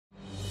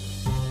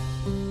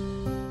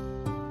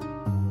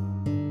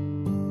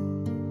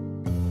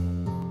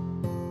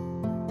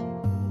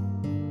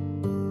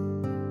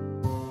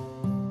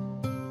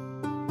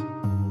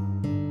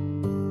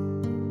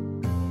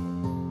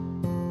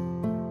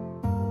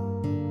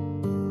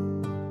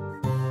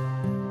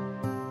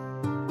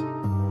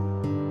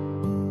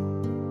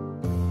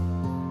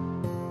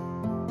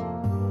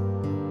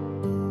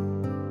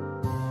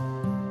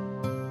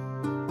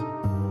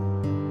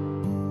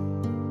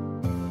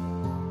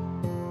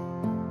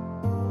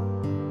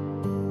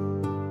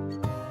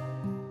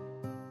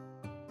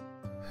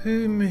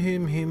Season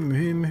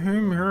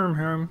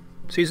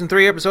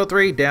 3, Episode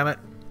 3, damn it.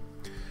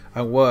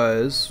 I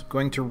was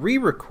going to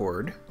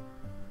re-record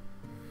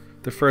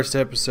the first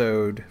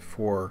episode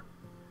for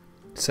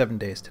 7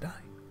 days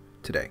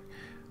today.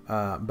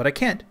 But I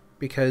can't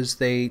because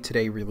they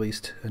today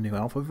released a new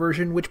alpha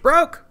version which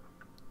broke!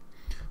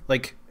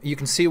 Like, you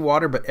can see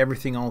water, but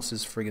everything else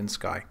is friggin'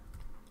 sky.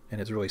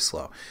 And it's really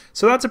slow.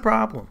 So that's a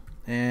problem.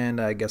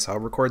 And I guess I'll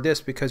record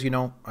this because, you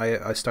know,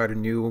 I start a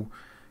new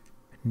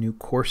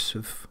course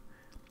of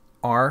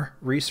R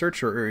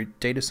research or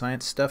data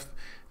science stuff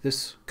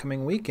this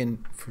coming week.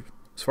 And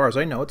as far as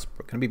I know, it's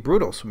going to be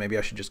brutal. So maybe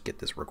I should just get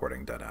this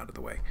recording done out of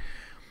the way.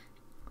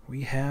 I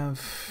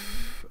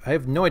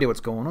have no idea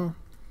what's going on.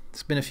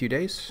 It's been a few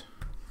days.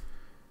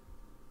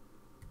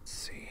 Let's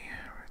see.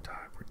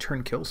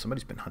 Return kill.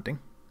 Somebody's been hunting.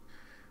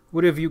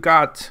 What have you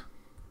got?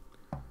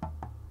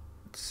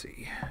 Let's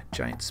see.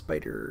 Giant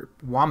spider.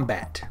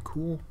 Wombat.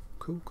 Cool.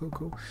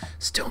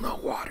 Still no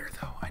water,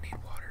 though. I need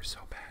water so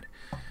bad.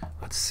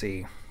 Let's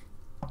see.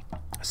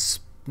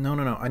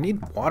 No. I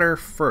need water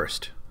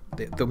first.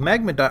 The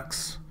magma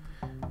ducks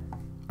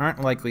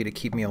aren't likely to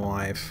keep me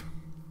alive,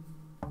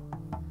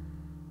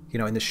 you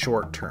know, in the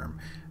short term.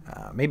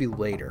 Maybe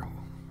later.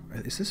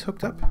 Is this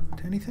hooked up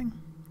to anything?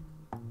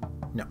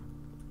 No.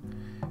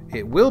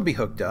 It will be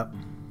hooked up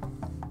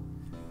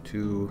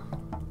to...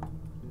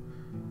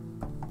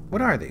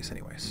 What are these,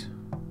 anyways?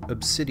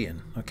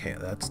 Obsidian. Okay,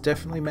 that's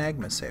definitely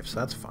magma safe, so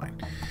that's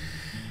fine.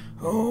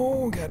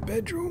 Oh, got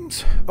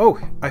bedrooms. Oh,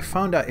 I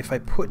found out if I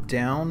put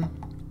down...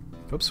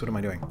 Oops, what am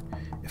I doing?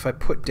 If I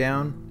put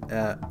down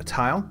a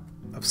tile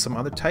of some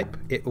other type,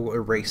 it will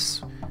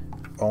erase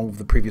all of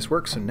the previous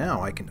work. So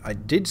now I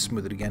did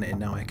smooth it again, and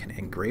now I can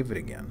engrave it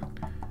again.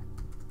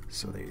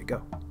 So there you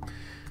go.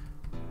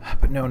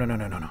 But no.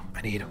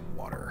 I need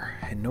water.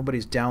 And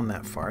nobody's down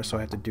that far, so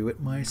I have to do it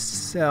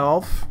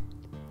myself.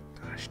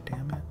 Gosh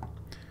damn it.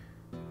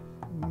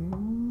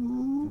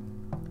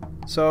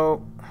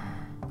 So,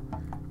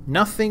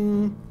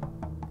 nothing,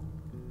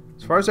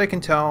 as far as I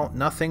can tell,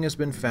 nothing has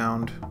been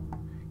found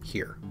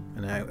here.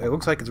 And it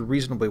looks like it's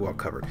reasonably well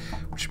covered,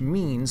 which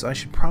means I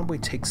should probably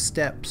take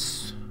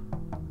steps.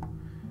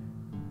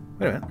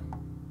 Wait a minute.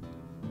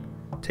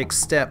 Take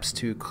steps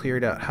to clear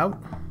it out. How?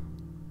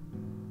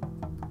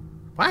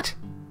 What?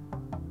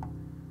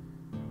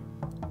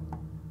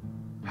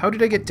 How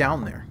did I get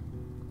down there?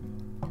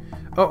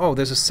 Oh,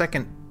 there's a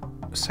second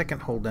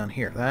hole down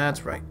here.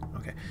 That's right.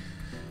 Okay.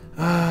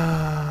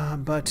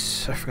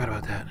 But I forgot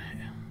about that.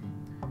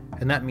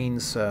 And that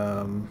means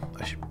I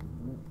should...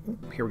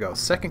 Here we go.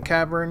 Second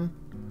cavern.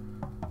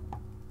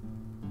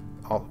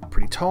 All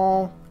pretty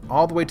tall.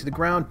 All the way to the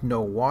ground.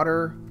 No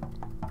water.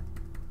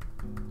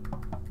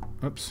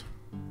 Oops.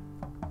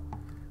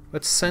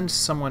 Let's send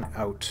someone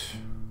out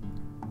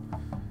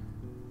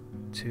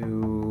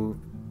to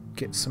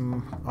get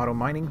some auto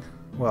mining.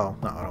 Well,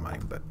 not auto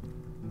mining, but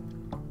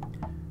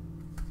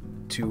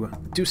to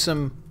do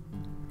some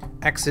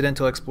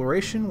accidental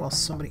exploration while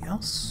somebody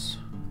else...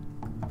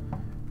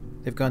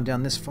 They've gone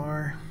down this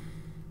far.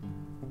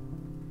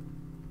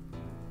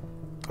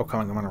 Oh,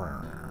 come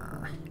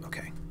on.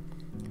 Okay.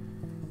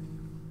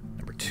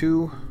 Number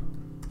 2,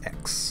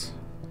 X.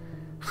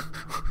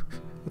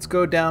 Let's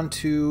go down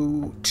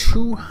to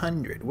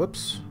 200.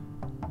 Whoops.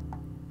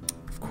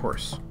 Of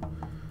course.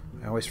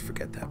 I always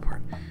forget that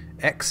part.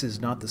 X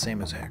is not the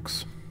same as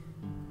X.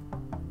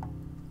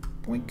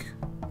 Boink.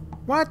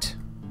 What?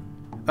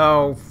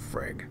 Oh,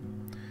 frig.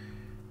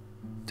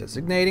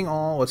 Designating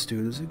all. Let's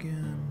do this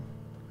again.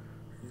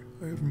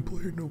 I haven't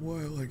played in a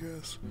while, I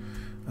guess.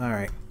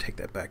 Alright, take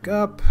that back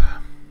up.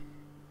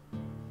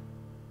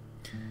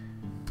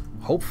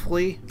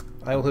 Hopefully,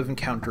 I will have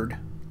encountered,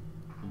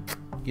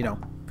 you know,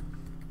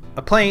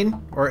 a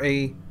plane or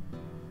a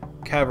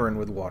cavern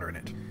with water in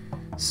it.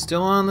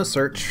 Still on the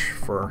search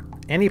for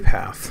any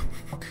path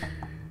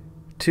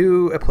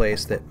to a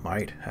place that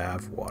might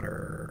have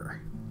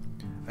water.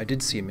 I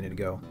did see a minute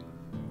ago.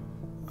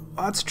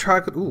 Lots of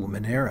chocolate. Ooh,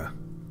 Minera.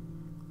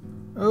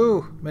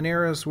 Oh,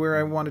 Minera's where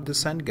I wanted to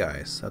send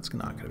guys. That's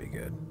not going to be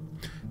good.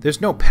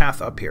 There's no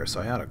path up here,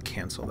 so I ought to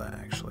cancel that,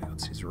 actually.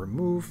 Let's see.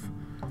 Remove.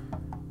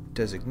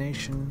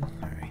 Designation.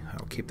 Alright,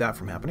 I'll keep that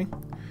from happening.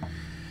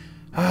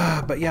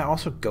 But yeah,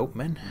 also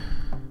goatmen.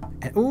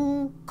 And,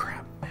 ooh,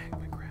 crap.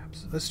 Magma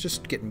crabs. That's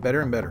just getting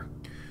better and better.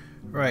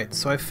 Right,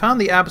 so I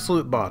found the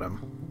absolute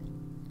bottom.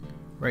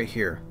 Right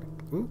here.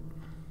 Ooh.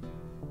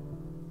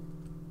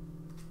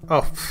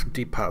 Oh,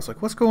 deep piles.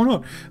 Like, what's going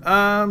on?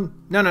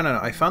 No.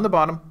 I found the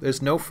bottom.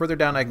 There's no further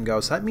down I can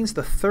go. So that means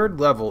the third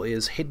level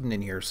is hidden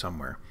in here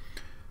somewhere.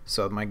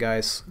 So my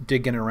guys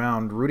digging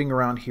around, rooting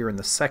around here in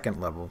the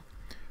second level,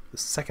 the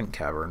second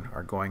cavern,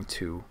 are going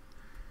to...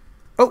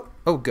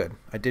 Oh, good.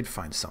 I did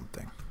find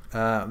something.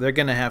 They're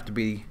going to have to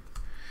be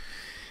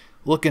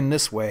looking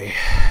this way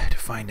to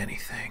find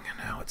anything.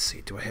 Now, let's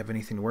see. Do I have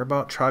anything to worry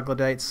about?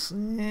 Troglodytes?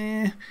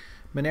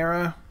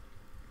 Minera?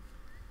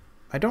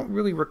 I don't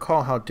really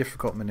recall how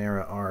difficult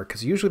Minera are,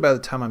 because usually by the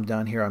time I'm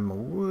down here, I'm a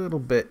little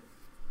bit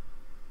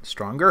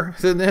stronger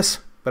than this.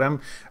 But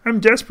I'm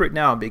desperate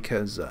now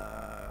because of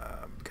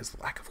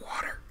the lack of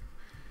water.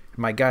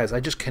 My guys, I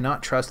just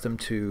cannot trust them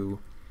to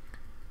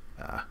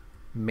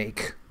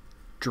make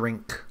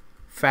drink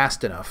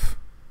fast enough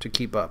to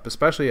keep up,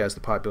 especially as the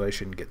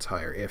population gets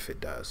higher, if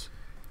it does.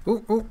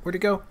 Ooh, ooh, where'd it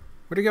go?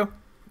 Where'd it go?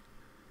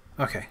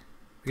 Okay,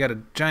 we got a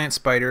giant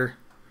spider.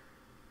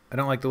 I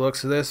don't like the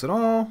looks of this at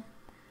all.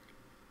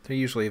 They're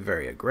usually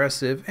very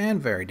aggressive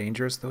and very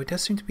dangerous, though it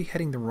does seem to be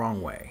heading the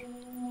wrong way.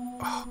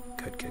 Oh,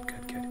 good, good,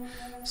 good, good.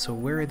 So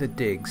where are the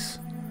digs?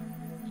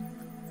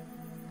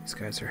 These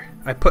guys are...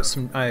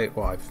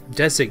 I've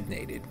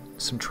designated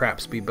some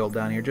traps to be built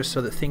down here just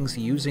so that things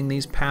using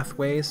these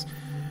pathways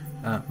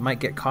might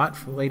get caught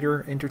for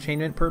later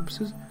entertainment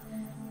purposes.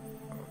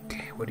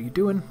 Okay, what are you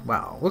doing?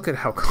 Wow, look at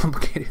how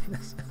complicated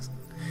this is.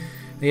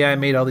 Yeah, I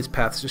made all these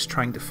paths just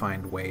trying to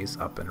find ways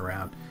up and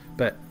around.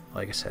 But,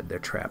 like I said, they're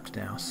trapped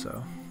now,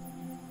 so...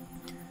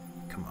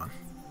 Come on.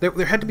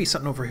 There had to be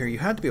something over here. You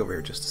had to be over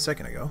here just a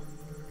second ago.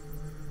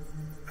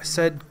 I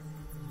said,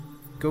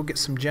 go get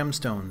some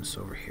gemstones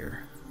over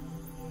here.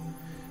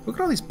 Look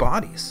at all these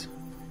bodies.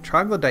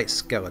 Troglodyte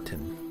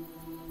skeleton.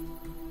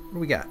 What do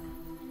we got?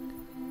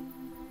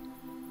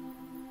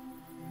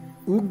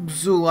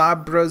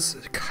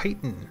 Uxulabras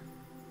chitin.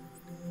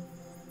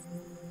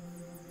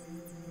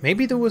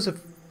 Maybe there was a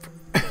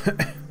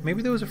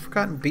maybe there was a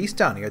forgotten beast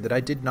down here that I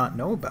did not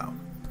know about.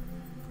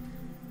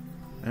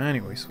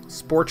 Anyways,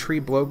 spore tree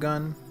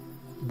blowgun,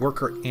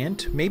 worker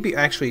ant. Maybe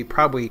actually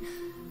probably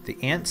the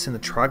ants and the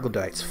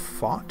troglodytes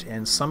fought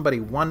and somebody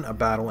won a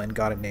battle and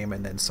got a name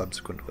and then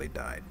subsequently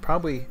died.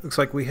 Probably looks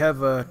like we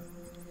have a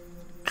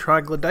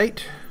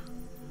troglodyte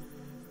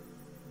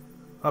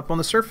up on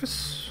the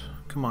surface.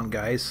 Come on,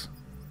 guys.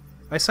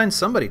 I assigned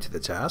somebody to the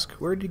task.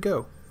 Where did he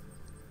go?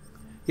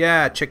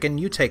 Yeah, chicken,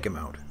 you take him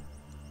out.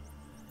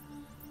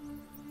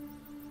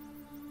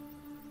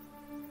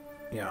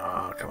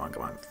 Yeah, come on,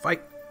 come on.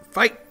 Fight!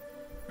 Fight!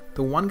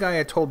 The one guy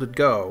I told to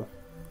go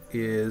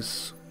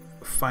is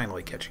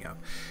finally catching up.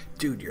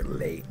 Dude, you're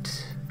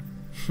late.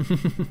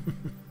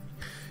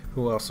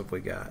 Who else have we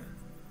got?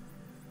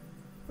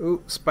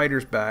 Ooh,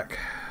 Spider's back.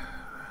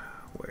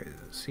 Where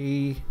is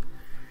he?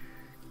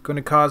 Going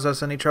to cause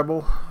us any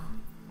trouble?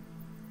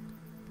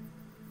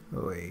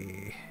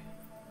 Oy.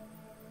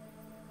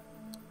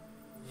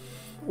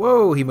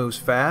 Whoa, he moves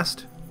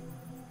fast.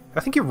 I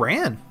think he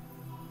ran.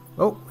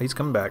 Oh, he's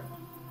coming back.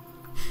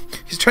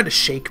 He's trying to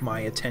shake my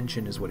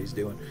attention is what he's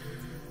doing.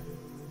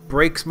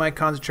 Breaks my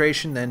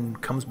concentration, then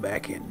comes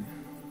back in.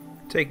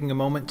 Taking a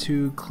moment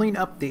to clean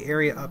up the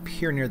area up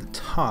here near the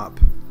top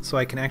so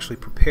I can actually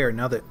prepare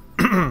now that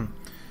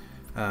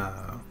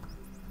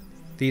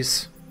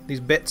these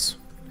bits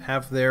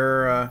have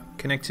their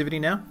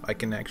connectivity now. I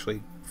can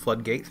actually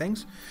floodgate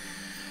things.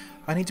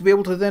 I need to be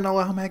able to then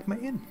allow magma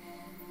in.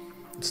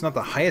 It's not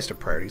the highest of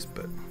priorities,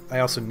 but I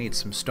also need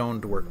some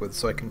stone to work with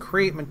so I can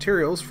create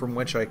materials from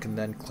which I can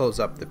then close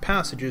up the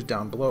passages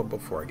down below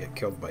before I get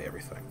killed by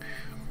everything.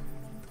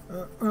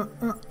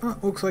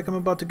 Looks like I'm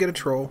about to get a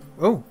troll.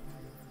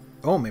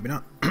 Oh, maybe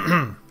not.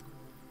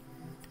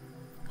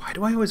 Why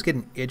do I always get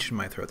an itch in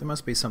my throat? There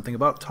must be something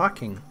about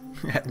talking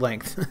at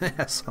length that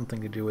has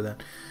something to do with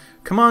that.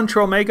 Come on,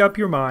 troll, make up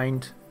your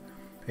mind.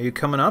 Are you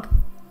coming up?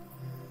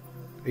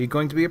 Are you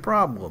going to be a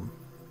problem?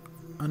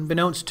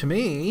 Unbeknownst to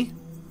me,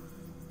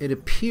 it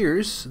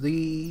appears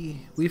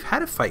we've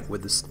had a fight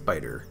with the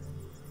spider.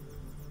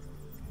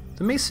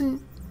 The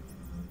mason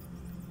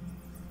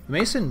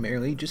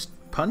merely just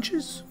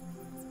punches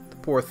the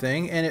poor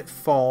thing, and it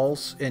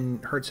falls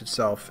and hurts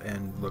itself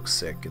and looks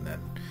sick, and then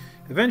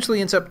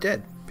eventually ends up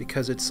dead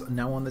because it's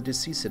now on the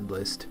deceased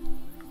list.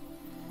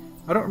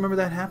 I don't remember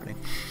that happening.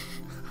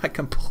 I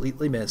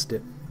completely missed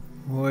it.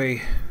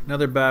 Boy,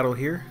 another battle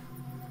here.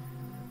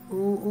 Ooh,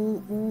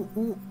 ooh, ooh,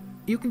 ooh.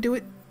 You can do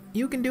it.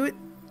 You can do it.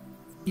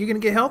 You gonna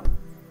get help?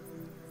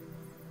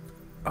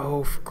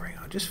 Oh, for crying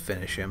out, just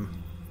finish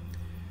him.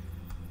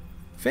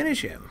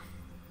 Finish him.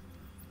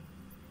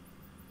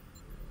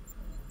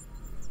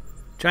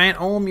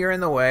 Giant Olm, you're in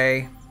the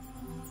way.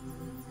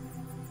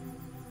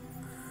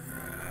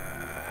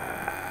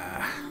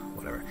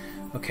 Whatever.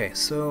 Okay,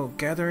 so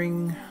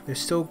gathering. They're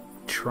still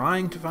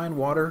trying to find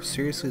water.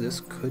 Seriously, this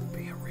could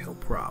be a real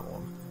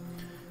problem.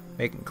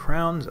 Making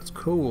crowns, that's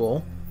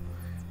cool.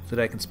 So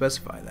that I can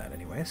specify that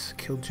anyways.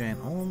 Kill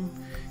Giant Olm.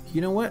 You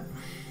know what?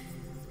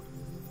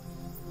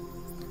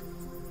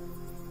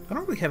 I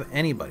don't really have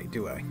anybody,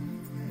 do I?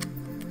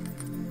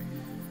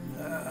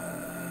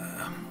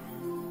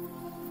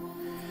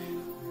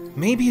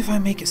 Maybe if I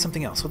make it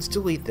something else. Let's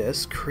delete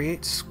this.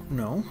 Create...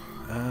 No.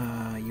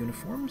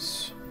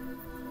 Uniforms.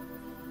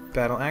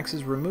 Battle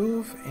axes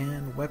remove.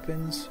 And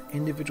weapons.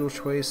 Individual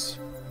choice.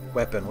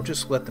 Weapon. We'll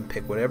just let them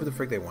pick whatever the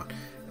frick they want.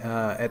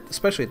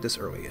 Especially at this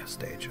early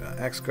stage.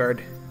 Axe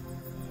guard.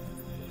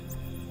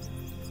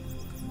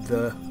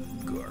 The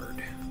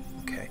guard.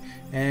 Okay.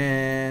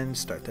 And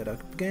start that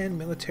up again.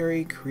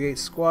 Military. Create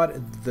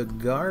squad. The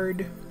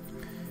guard.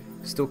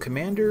 Still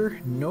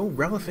commander. No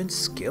relevant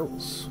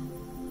skills.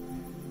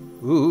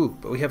 Ooh,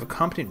 but we have a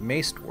competent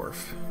mace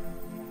dwarf.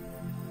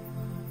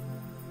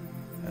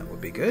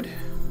 would be good.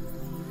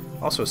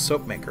 Also, a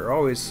soap maker.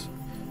 Always,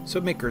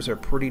 soap makers are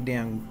pretty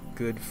damn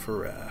good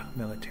for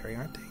military,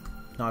 aren't they?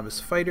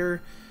 Novice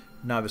fighter,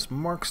 novice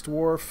marks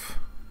dwarf.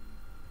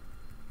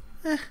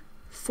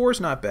 4's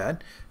not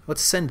bad.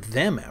 Let's send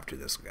them after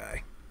this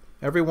guy.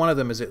 Every one of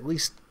them is at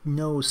least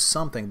knows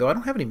something, though I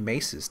don't have any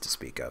maces to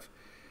speak of.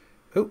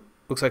 Oh,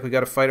 looks like we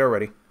got a fight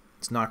already.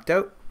 It's knocked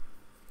out.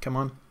 Come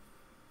on.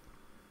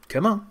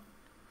 Come on.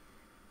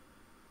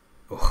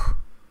 Oh,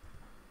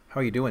 how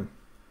are you doing?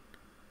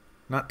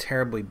 Not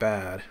terribly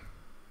bad.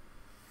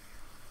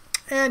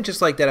 And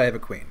just like that, I have a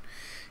queen.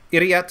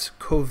 Iriat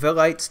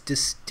Kovelites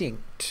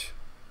Distinct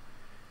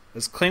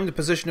has claimed the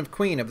position of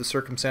queen of the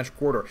circumstantial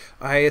quarter.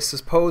 I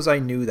suppose I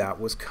knew that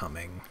was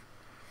coming.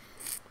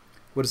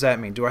 What does that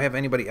mean? Do I have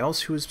anybody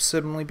else who has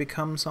suddenly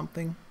become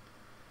something?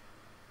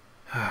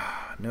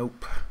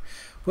 Nope.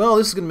 Well,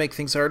 this is going to make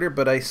things harder,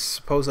 but I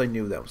suppose I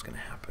knew that was going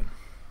to happen.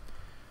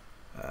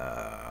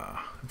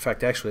 In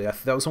fact, actually,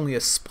 that was only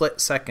a split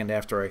second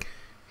after I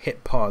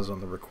hit pause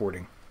on the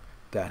recording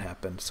that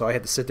happened. So I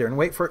had to sit there and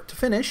wait for it to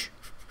finish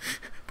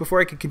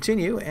before I could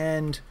continue,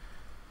 and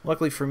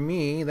luckily for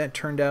me, that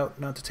turned out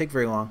not to take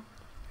very long.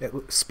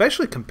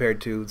 Especially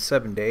compared to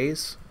 7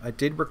 days. I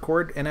did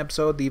record an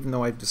episode, even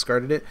though I've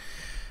discarded it,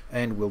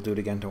 and we'll do it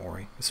again, don't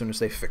worry. As soon as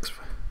they fix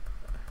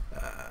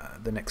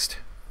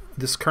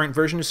this current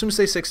version, as soon as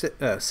they fix it,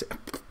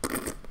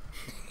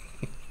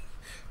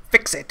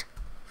 fix it,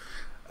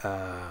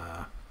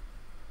 I'll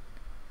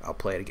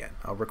play it again.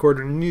 I'll record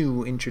a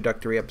new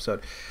introductory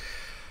episode.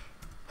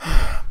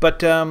 But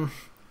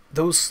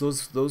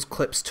those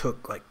clips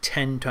took like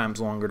 10 times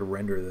longer to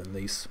render than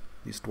these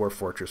Dwarf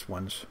Fortress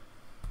ones.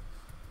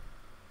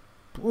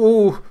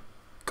 Oh,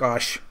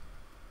 gosh.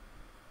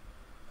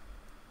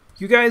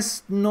 You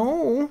guys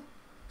know.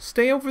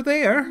 Stay over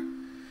there.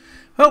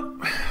 Well,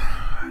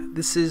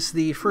 this is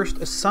the first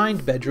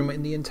assigned bedroom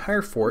in the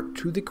entire fort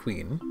to the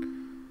queen.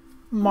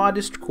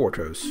 Modest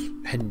quarters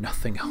and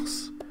nothing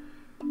else.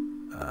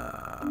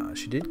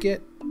 She did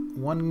get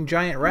one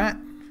giant rat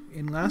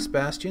in last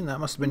bastion. That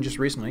must have been just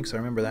recently, because I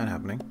remember that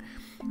happening.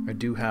 I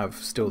do have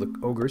still the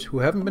ogres who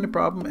haven't been a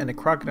problem, and a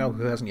crocodile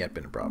who hasn't yet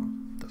been a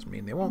problem. Doesn't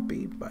mean they won't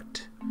be,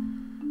 but...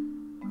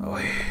 Oh,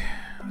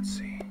 let's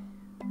see.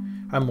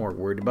 I'm more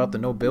worried about the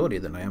nobility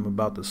than I am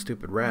about the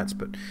stupid rats,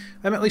 but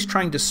I'm at least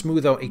trying to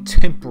smooth out a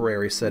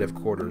temporary set of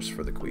quarters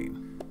for the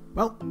queen.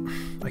 Well,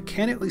 I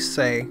can at least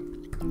say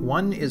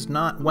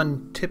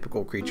one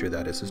typical creature,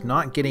 that is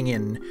not getting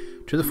in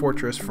to the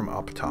fortress from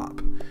up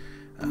top.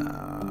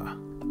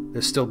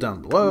 They're still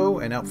down below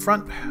and out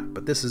front,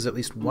 but this is at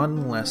least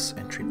one less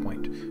entry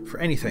point for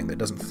anything that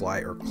doesn't fly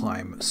or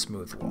climb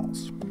smooth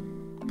walls.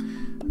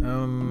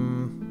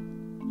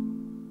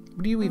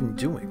 What are you even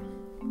doing?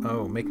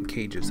 Oh, making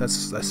cages. I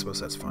suppose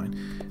that's fine.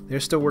 They're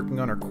still working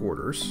on our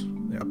quarters.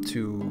 They're up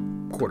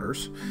to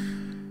quarters.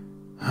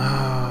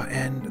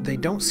 And they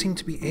don't seem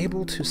to be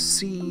able to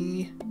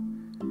see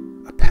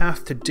a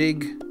path to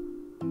dig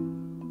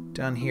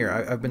down here.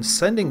 I've been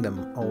sending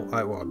them...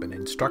 well, I've been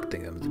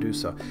instructing them to do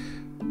so.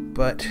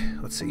 But,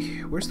 let's see.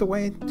 Where's the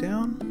way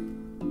down?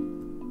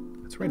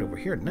 It's right over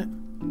here, isn't it?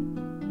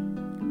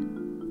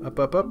 Up,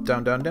 up, up,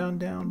 down, down, down,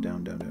 down,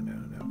 down, down, down,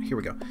 down, down. Here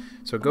we go.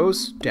 So it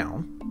goes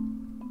down.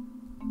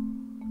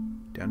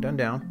 Down, down,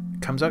 down.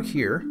 It comes out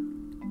here.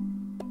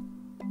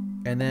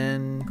 And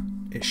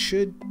then it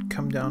should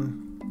come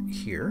down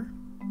here.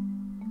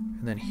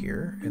 And then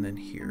here. And then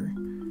here.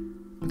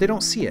 But they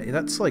don't see it.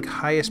 That's like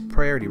highest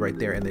priority right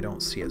there, and they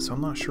don't see it. So I'm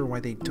not sure why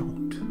they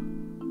don't.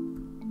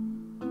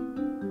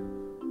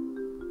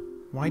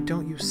 Why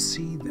don't you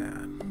see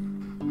that?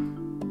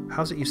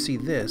 How's it you see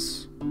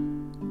this,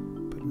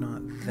 but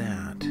not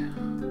that?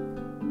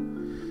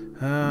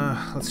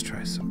 Let's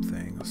try some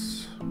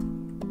things.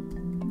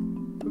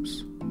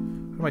 Oops.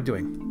 What am I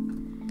doing?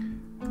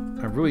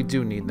 I really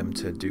do need them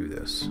to do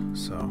this,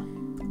 so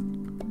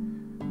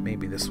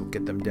maybe this will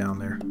get them down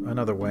there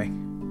another way.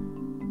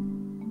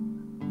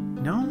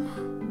 No?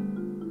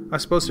 I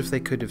suppose if they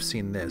could have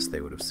seen this,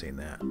 they would have seen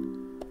that.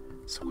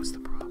 So what's the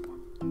problem?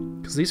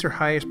 Because these are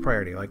highest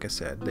priority, like I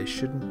said. They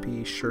shouldn't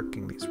be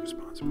shirking these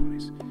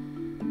responsibilities.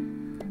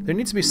 There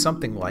needs to be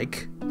something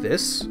like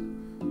this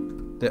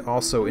that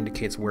also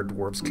indicates where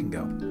dwarves can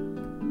go.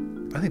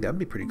 I think that would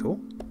be pretty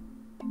cool.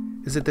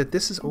 Is it that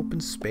this is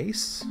open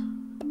space?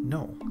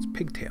 No, it's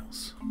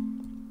pigtails.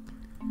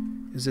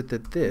 Is it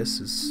that this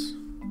is...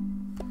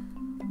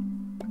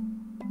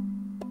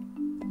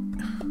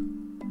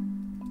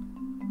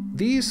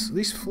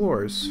 These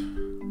floors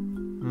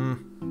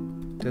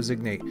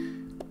designate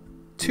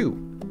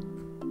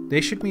 2. They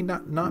should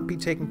not be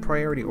taking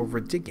priority over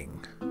digging.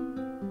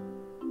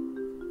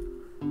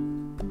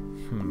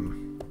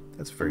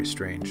 That's very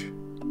strange.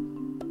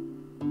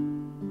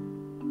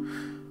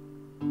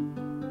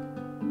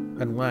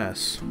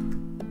 Unless...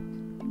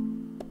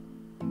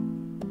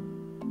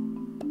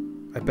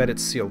 I bet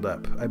it's sealed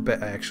up. I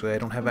bet actually I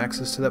don't have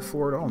access to that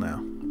floor at all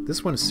now.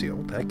 This one's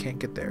sealed. I can't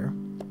get there.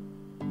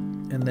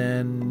 And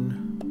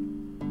then...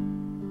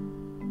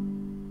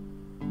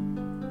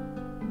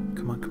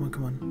 Come on, come on,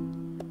 come on.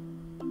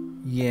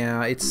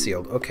 Yeah, it's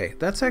sealed. Okay,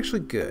 that's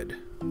actually good.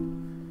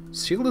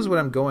 Sealed is what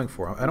I'm going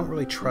for. I don't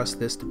really trust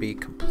this to be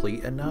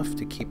complete enough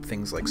to keep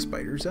things like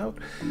spiders out.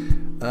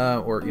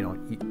 Or, you know,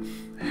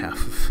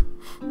 half of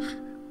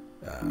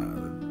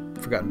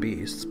Forgotten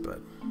Beasts,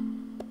 but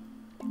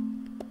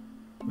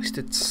at least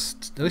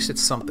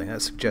it's something.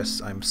 That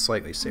suggests I'm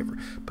slightly safer.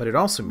 But it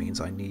also means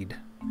I need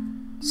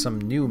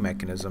some new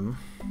mechanism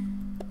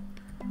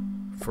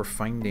for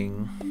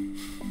finding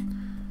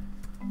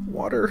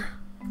water.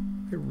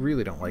 I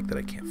really don't like that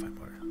I can't find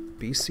water.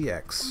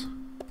 BCX.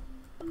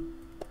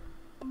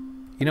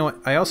 You know what?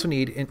 I also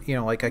need, you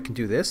know, like I can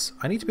do this.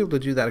 I need to be able to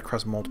do that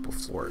across multiple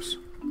floors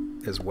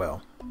as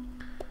well.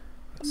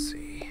 Let's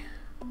see.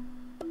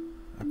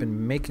 I've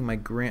been making my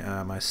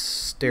my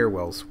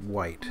stairwells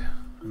white,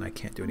 and I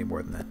can't do any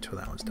more than that until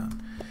that one's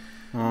done.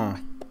 Oh.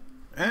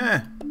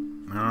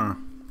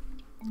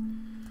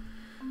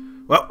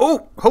 Well,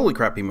 oh, holy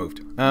crap, he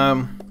moved.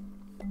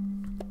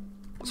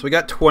 So we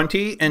got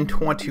 20 and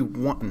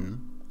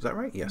 21. Is that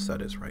right? Yes,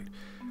 that is right.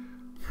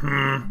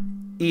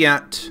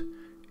 Iat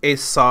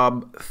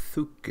Asab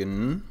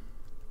Thukin.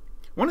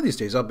 One of these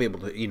days I'll be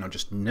able to, you know,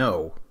 just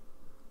know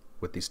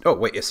what these... Oh,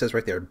 wait, it says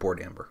right there, board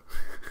amber.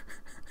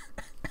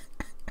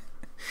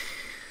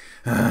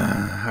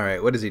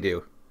 Alright, what does he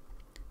do?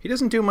 He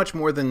doesn't do much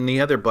more than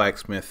the other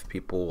blacksmith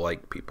people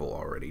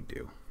already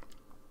do.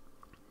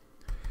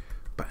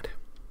 But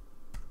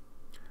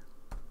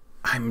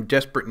I'm in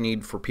desperate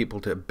need for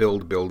people to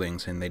build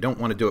buildings, and they don't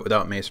want to do it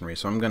without masonry,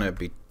 so I'm going to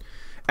be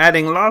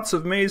adding lots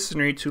of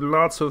masonry to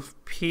lots of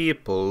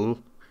people.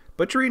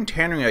 Butchery and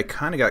tannery I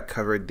kind of got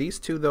covered. These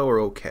two, though, are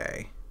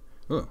okay.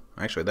 Oh,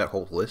 actually, that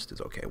whole list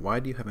is okay. Why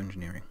do you have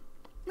engineering?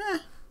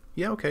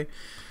 Yeah, okay.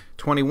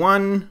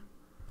 21.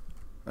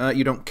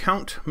 You don't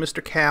count,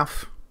 Mr.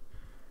 Calf.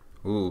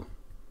 Ooh.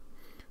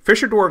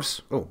 Fisher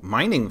dwarves. Oh,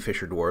 mining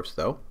fisher dwarves,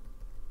 though.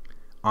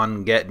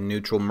 On get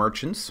neutral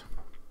merchants.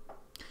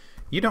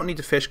 You don't need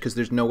to fish because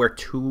there's nowhere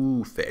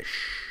to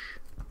fish.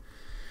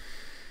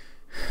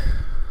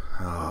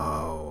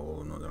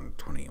 Oh, no,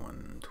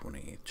 21,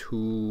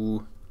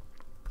 22.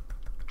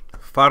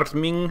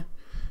 Farming,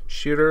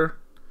 shearer.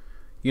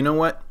 You know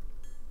what?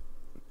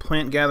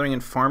 Plant gathering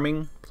and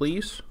farming,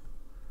 please.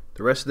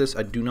 The rest of this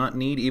I do not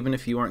need, even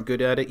if you aren't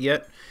good at it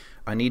yet.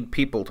 I need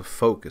people to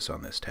focus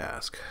on this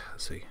task.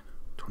 Let's see.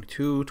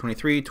 22,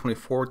 23,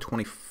 24,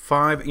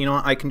 25. You know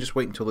what? I can just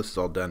wait until this is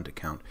all done to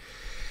count.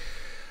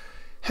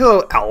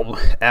 Hello,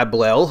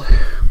 Ablel.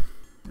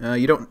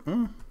 You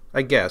don't...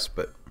 I guess,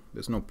 but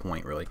there's no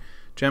point, really.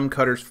 Gem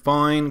cutters,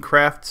 fine.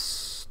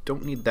 Crafts,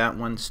 don't need that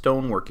one.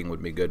 Stoneworking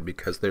would be good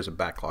because there's a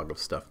backlog of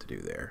stuff to do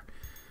there.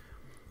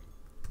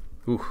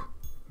 Ooh,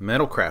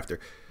 metal crafter.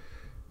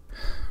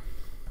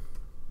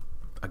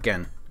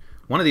 Again,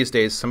 one of these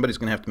days, somebody's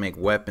going to have to make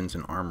weapons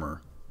and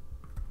armor.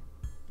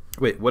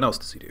 Wait, what else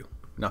does he do?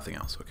 Nothing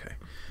else, okay.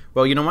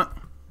 Well, you know what?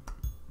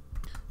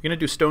 I'm going to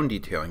do stone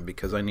detailing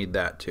because I need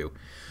that, too.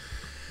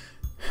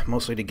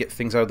 Mostly to get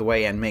things out of the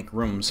way and make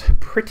rooms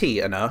pretty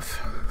enough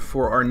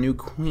for our new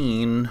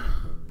queen.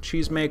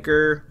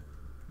 Cheesemaker,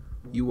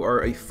 you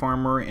are a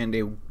farmer and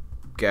a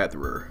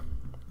gatherer.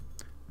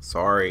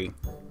 Sorry.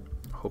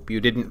 I hope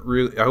you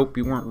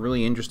weren't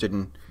really interested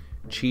in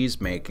cheese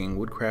making.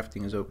 Wood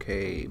crafting is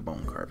okay.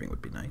 Bone carving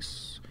would be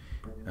nice.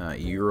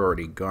 You're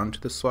already gone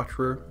to the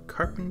slaughterer.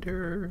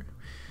 Carpenter.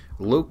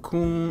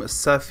 Locum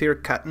sapphire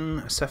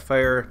cotton.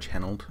 Sapphire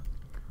channeled.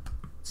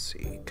 Let's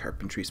see.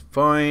 Carpentry's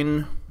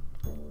fine.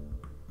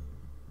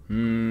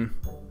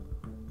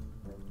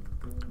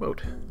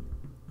 About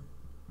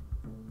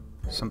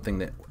something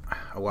that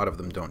a lot of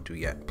them don't do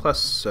yet.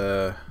 Plus,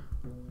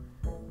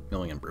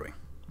 milling and brewing.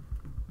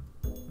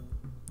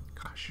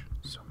 Gosh,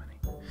 so many.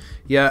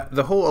 Yeah,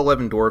 the whole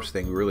 11 dwarves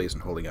thing really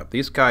isn't holding up.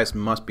 These guys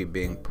must be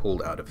being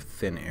pulled out of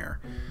thin air.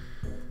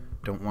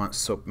 Don't want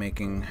soap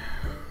making.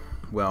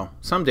 Well,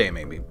 someday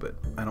maybe, but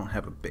I don't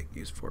have a big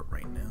use for it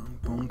right now.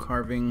 Bone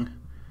carving.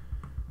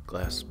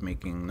 Glass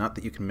making. Not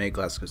that you can make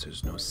glass because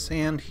there's no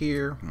sand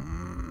here.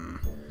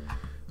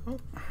 Oh,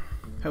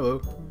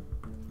 hello.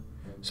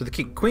 So the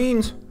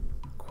queen's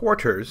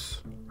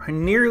quarters are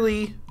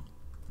nearly...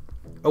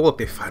 Oh, look,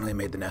 they finally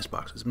made the nest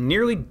boxes.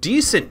 Nearly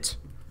decent.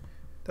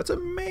 That's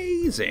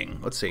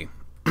amazing. Let's see.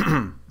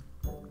 Can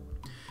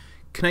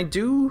I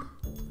do...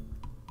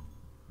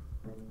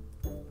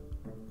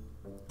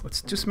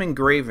 Let's do some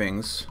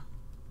engravings.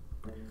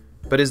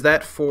 But is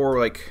that for,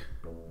 like,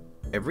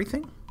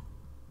 everything?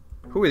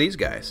 Who are these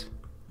guys?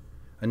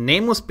 A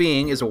nameless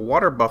being is a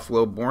water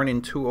buffalo born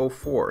in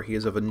 204. He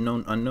is of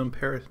unknown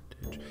parentage.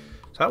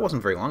 So that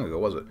wasn't very long ago,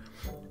 was it?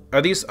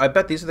 Are these... I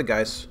bet these are the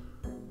guys...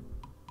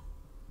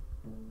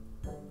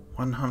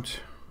 One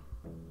hunt...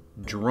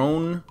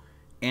 Drone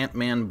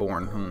Ant-Man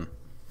born.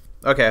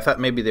 Okay, I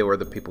thought maybe they were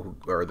the people who...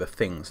 Or the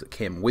things that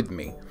came with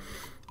me.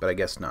 But I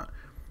guess not.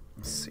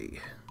 Let's see.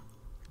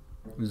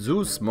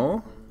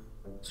 Zusmo.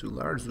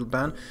 Zular,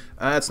 Zuban.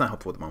 That's not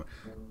helpful at the moment.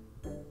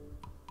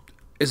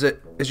 Is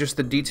just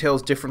the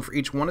details different for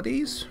each one of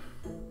these?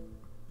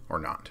 Or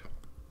not?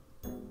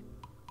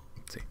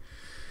 Let's see.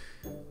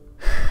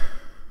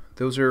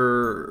 Those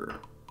are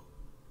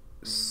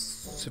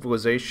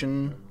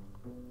civilization.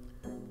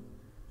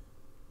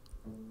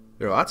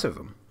 There are lots of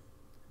them.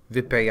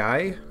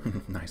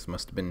 VPI. Nice,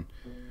 must have been...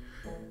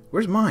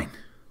 Where's mine?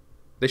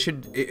 They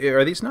should...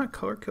 Are these not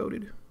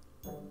color-coded?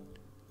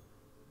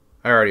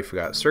 I already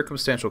forgot.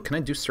 Circumstantial. Can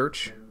I do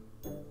search?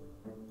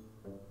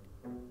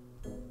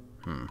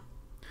 Oh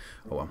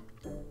well.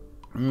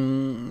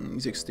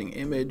 Existing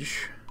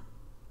image.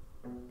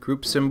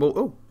 Group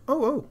symbol.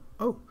 Oh.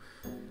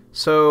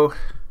 So,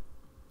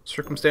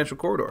 circumstantial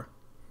corridor.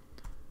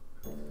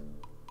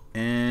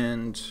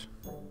 And...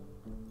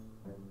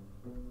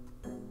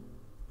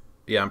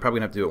 yeah, I'm probably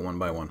going to have to do it one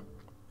by one.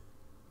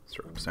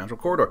 Circumstantial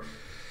corridor.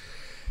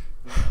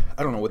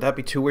 I don't know, would that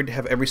be too weird to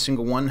have every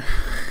single one?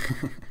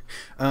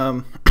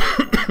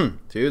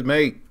 Excuse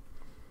me.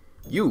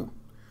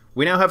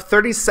 We now have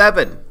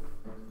 37.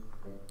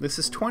 This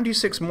is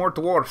 26 more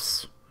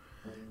dwarfs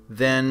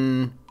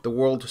than the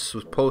world was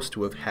supposed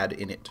to have had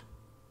in it.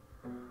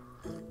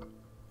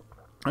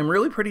 I'm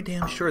really pretty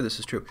damn sure this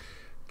is true.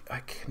 I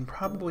can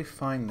probably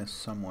find this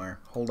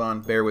somewhere. Hold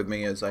on, bear with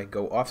me as I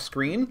go off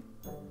screen.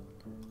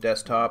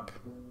 Desktop.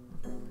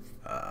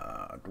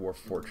 Dwarf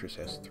Fortress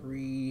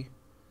S3.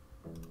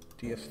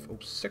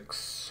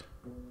 DF06.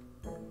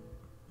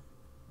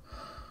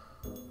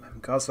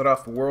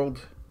 Mamgozroth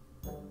world.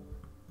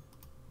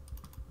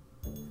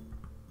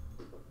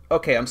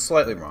 Okay, I'm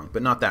slightly wrong,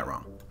 but not that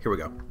wrong. Here we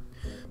go.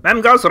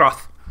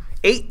 Mamgozroth.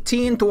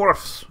 18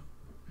 dwarfs.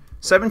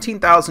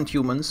 17,000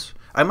 humans.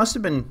 I must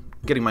have been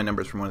getting my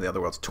numbers from one of the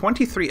other worlds.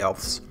 23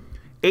 elves.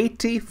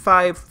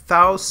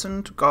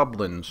 85,000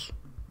 goblins.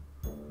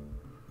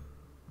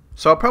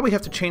 So I'll probably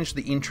have to change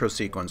the intro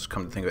sequence,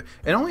 come to think of it.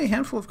 And only a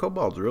handful of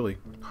kobolds, really.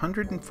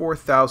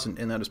 104,000,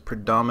 and that is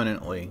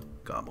predominantly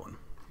goblin.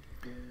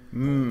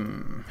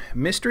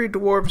 Mystery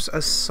dwarves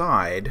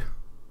aside,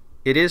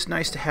 it is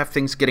nice to have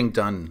things getting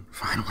done,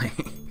 finally.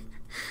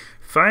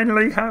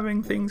 Finally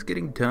having things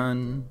getting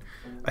done.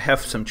 I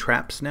have some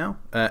traps now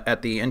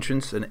at the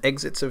entrance and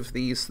exits of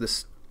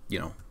this,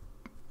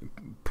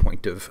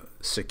 point of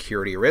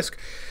security risk.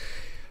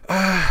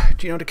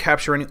 To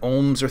capture any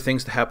ohms or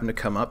things that happen to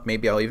come up.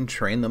 Maybe I'll even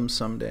train them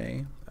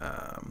someday.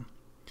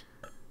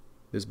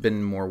 There's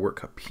been more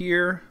work up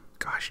here.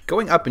 Gosh,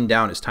 going up and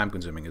down is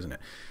time-consuming, isn't it?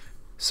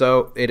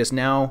 So it is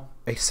now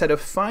a set of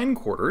fine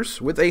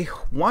quarters with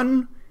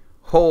one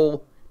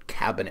whole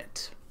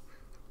cabinet.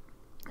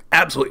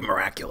 Absolutely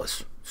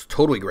miraculous. It's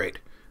totally great.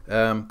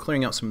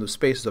 Clearing out some of the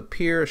spaces up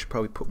here. I should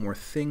probably put more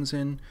things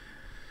in.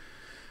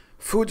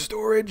 Food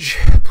storage,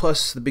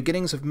 plus the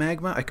beginnings of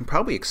magma. I can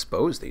probably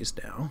expose these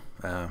now.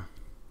 I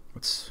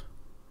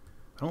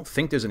don't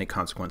think there's any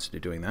consequence to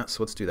doing that,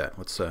 so let's do that.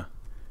 Let's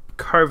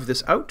carve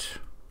this out.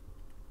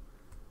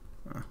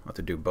 I'll have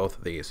to do both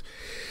of these.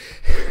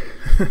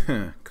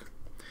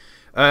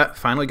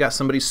 Finally got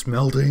somebody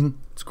smelting.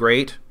 It's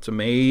great. It's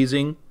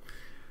amazing.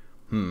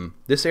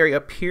 This area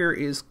up here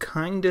is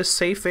kind of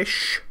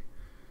safe-ish.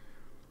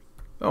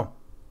 Oh,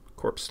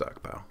 corpse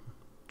stockpile.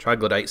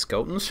 Troglodyte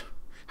skeletons.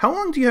 How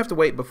long do you have to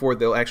wait before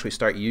they'll actually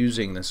start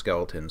using the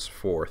skeletons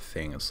for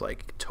things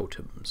like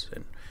totems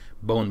and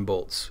bone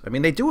bolts? I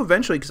mean, they do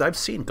eventually, because I've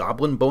seen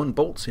goblin bone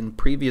bolts in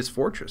previous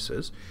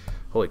fortresses.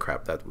 Holy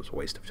crap, that was a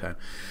waste of time.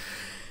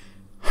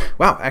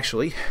 Wow,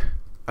 actually,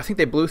 I think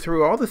they blew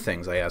through all the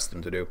things I asked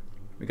them to do.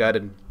 We got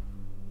to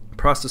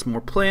process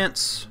more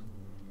plants.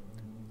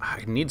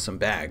 I need some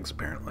bags,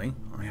 apparently.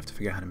 I have to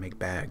figure out how to make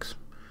bags.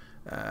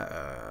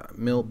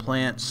 Mill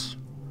plants.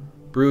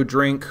 Brew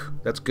drink,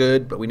 that's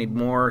good, but we need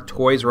more.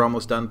 Toys are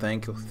almost done,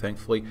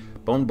 thankfully.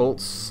 Bone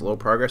bolts, slow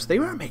progress. They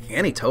weren't making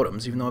any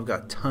totems, even though I've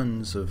got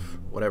tons of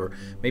whatever.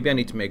 Maybe I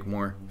need to make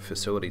more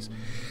facilities.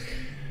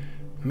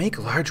 Make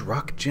large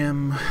rock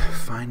gem,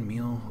 fine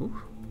meal.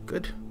 Ooh,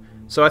 good.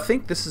 So I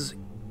think this is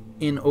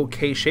in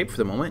okay shape for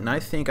the moment, and I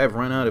think I've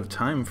run out of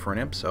time for an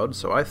episode,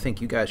 so I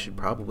think you guys should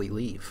probably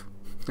leave.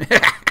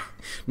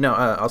 No,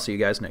 I'll see you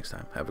guys next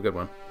time. Have a good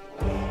one.